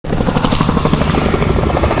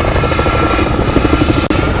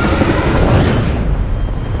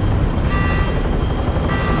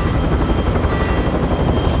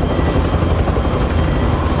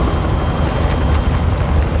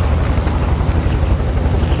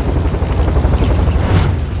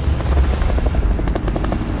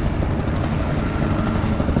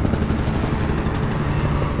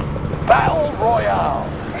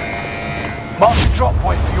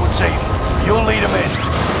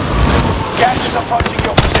Enemies approaching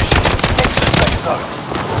your position. Into the safe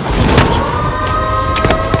zone.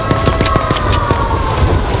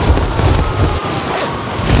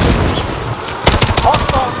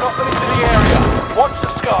 Hostiles dropping into the area. Watch the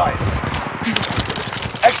skies.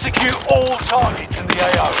 Execute all targets in the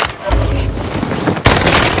AO.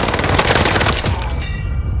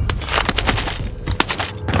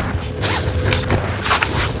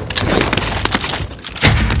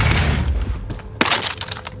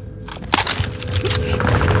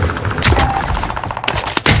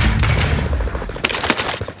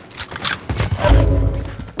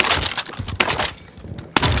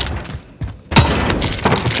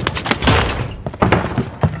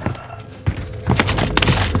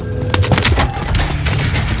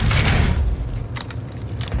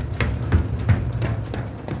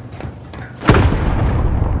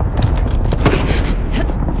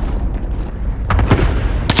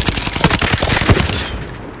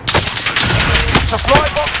 Supply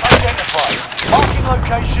box identified. Marking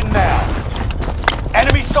location now.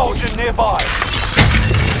 Enemy soldier nearby.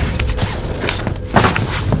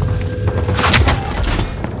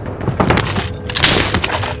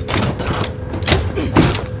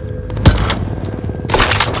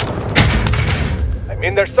 I'm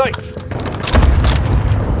in their sights.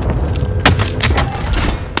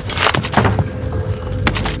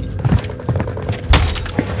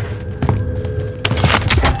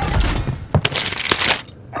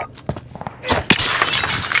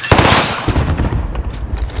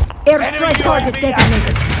 Airstrike target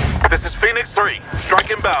designated. This is Phoenix 3.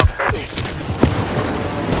 Strike inbound.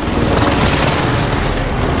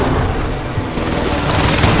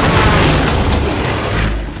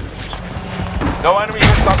 No enemy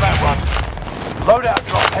hits on that run. Loadout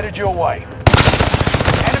drop headed your way.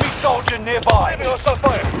 Enemy soldier nearby. Enemy hostile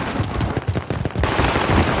fire.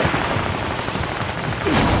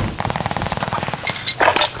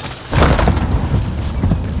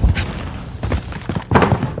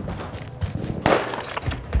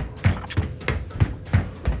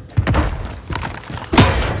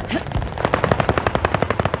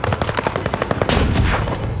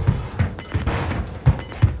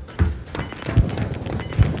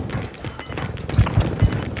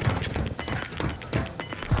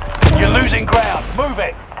 You're losing ground. Move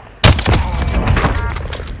it.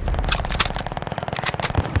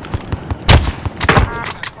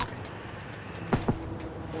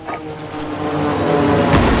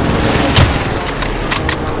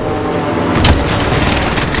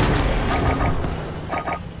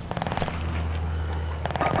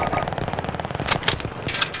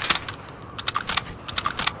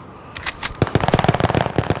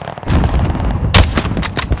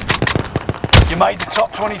 You made the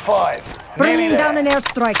top 25. Bringing Nearly down there. an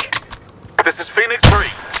airstrike. This is Phoenix 3.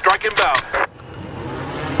 Strike inbound.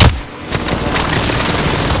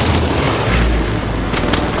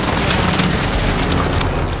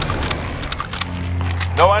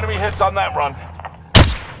 No enemy hits on that run.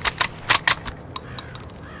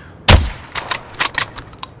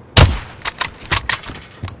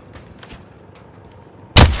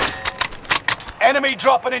 Enemy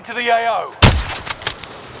dropping into the AO.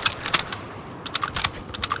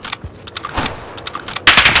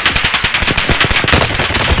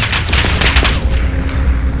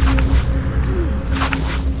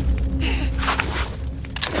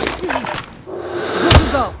 Good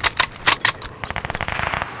to go.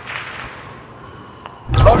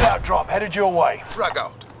 Loadout drop headed your way. Frag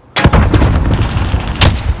out.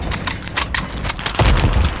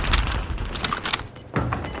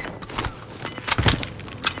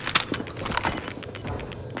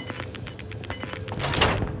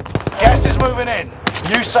 Gas is moving in.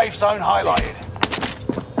 New safe zone highlighted.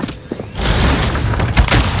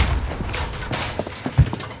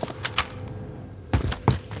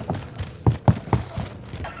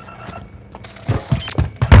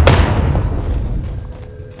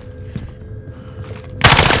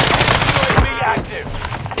 UAV active.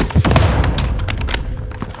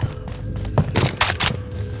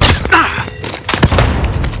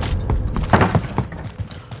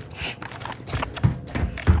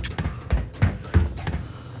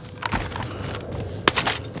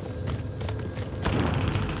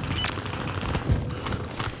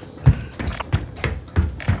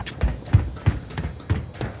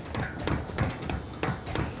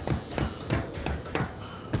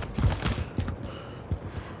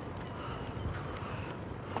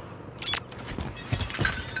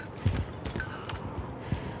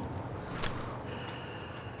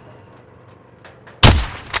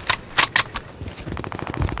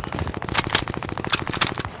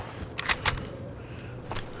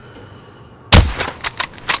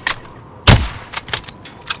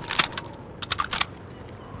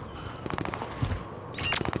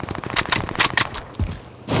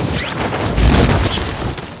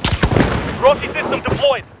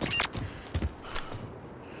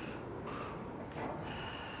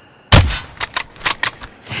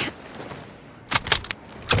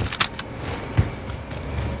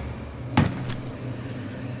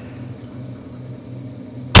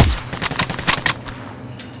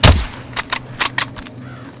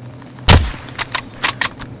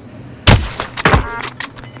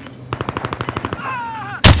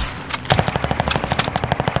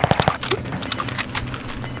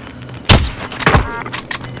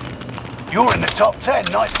 top 10,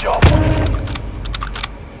 nice job.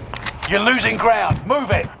 You're losing ground, move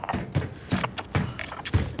it.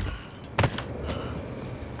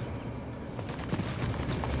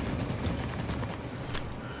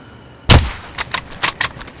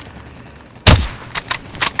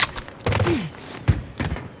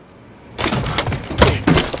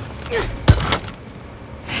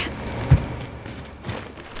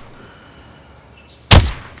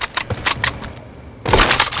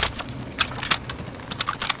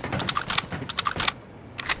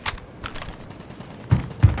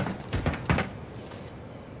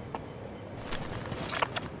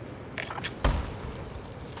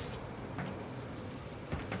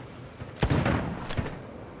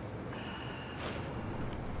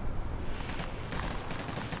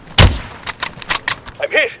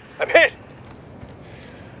 I'm hit!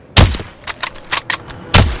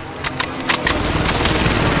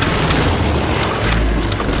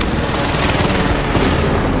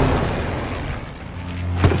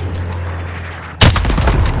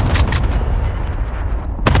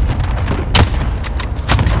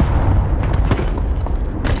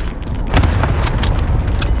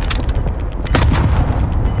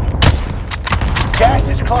 Gas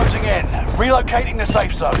is closing in. Relocating the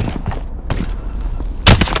safe zone.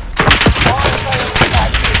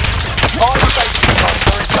 Fire station zones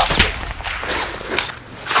are adjusted.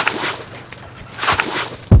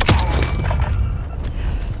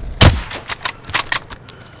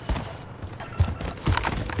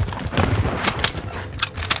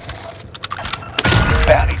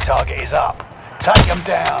 Bounty target is up. Take them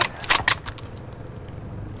down.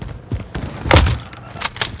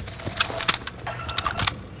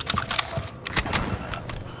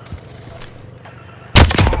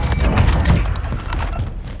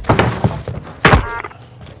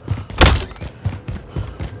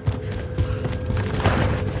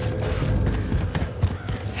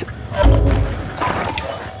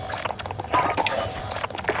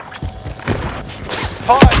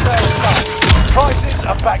 Fire sales done. Prices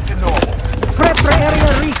are back to normal. Prep for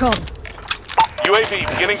area recon. UAV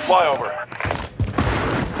beginning flyover.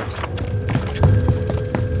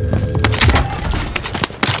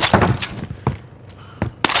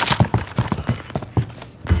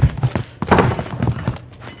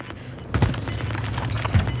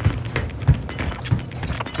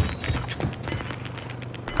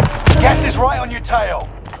 Gas is right on your tail.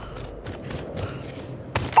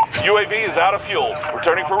 UAV is out of fuel.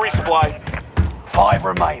 Returning for resupply. 5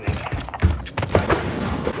 remaining.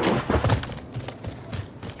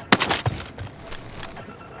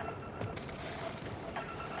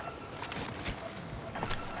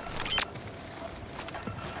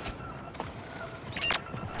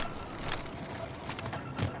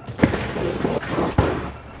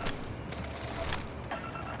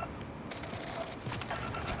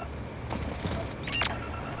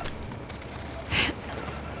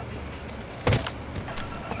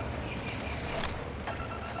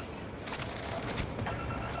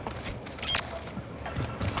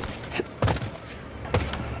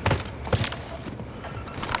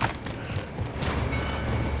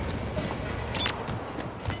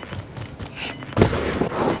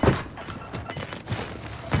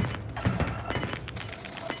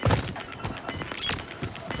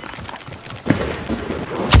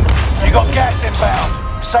 You got gas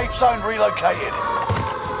inbound. Safe zone relocated.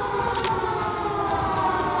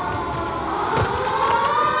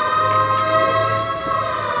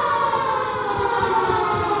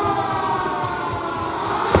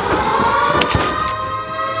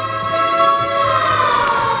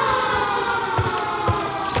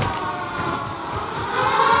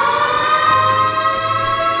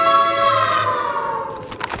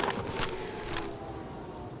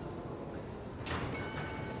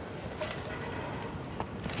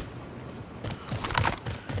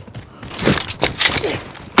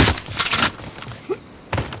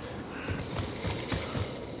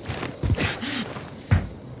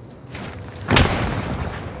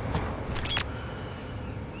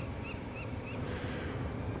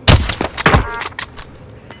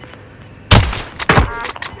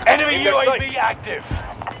 Enemy UAV active.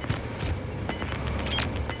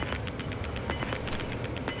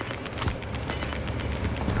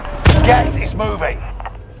 Gas is moving.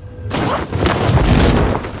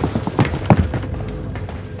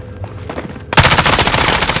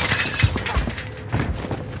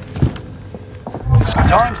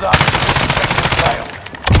 Time's up.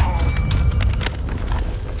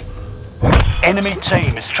 Enemy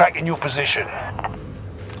team is tracking your position.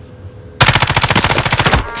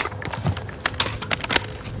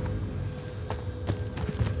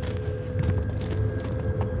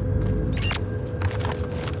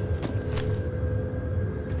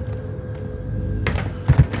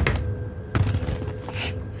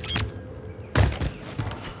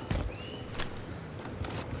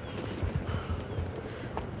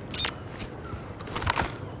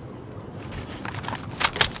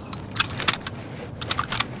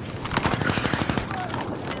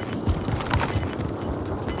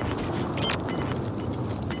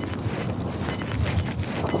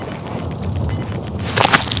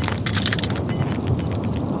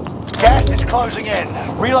 is closing in.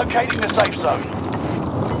 Relocating the safe zone.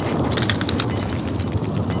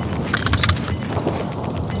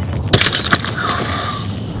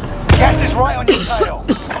 Gas is right on your tail.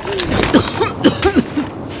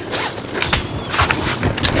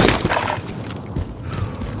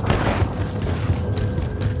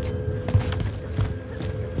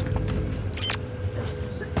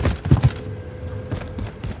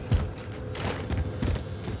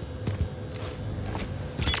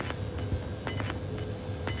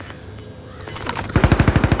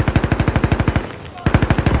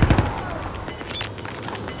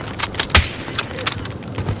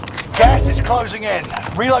 Gas is closing in.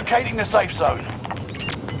 Relocating the safe zone.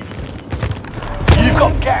 You've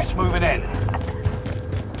got gas moving in.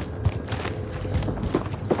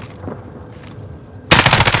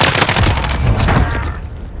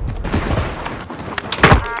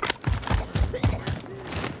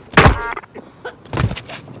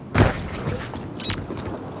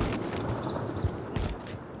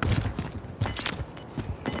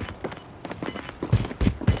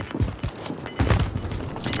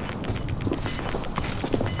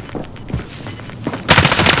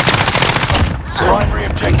 Primary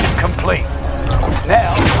objective complete.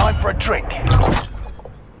 Now, time for a drink.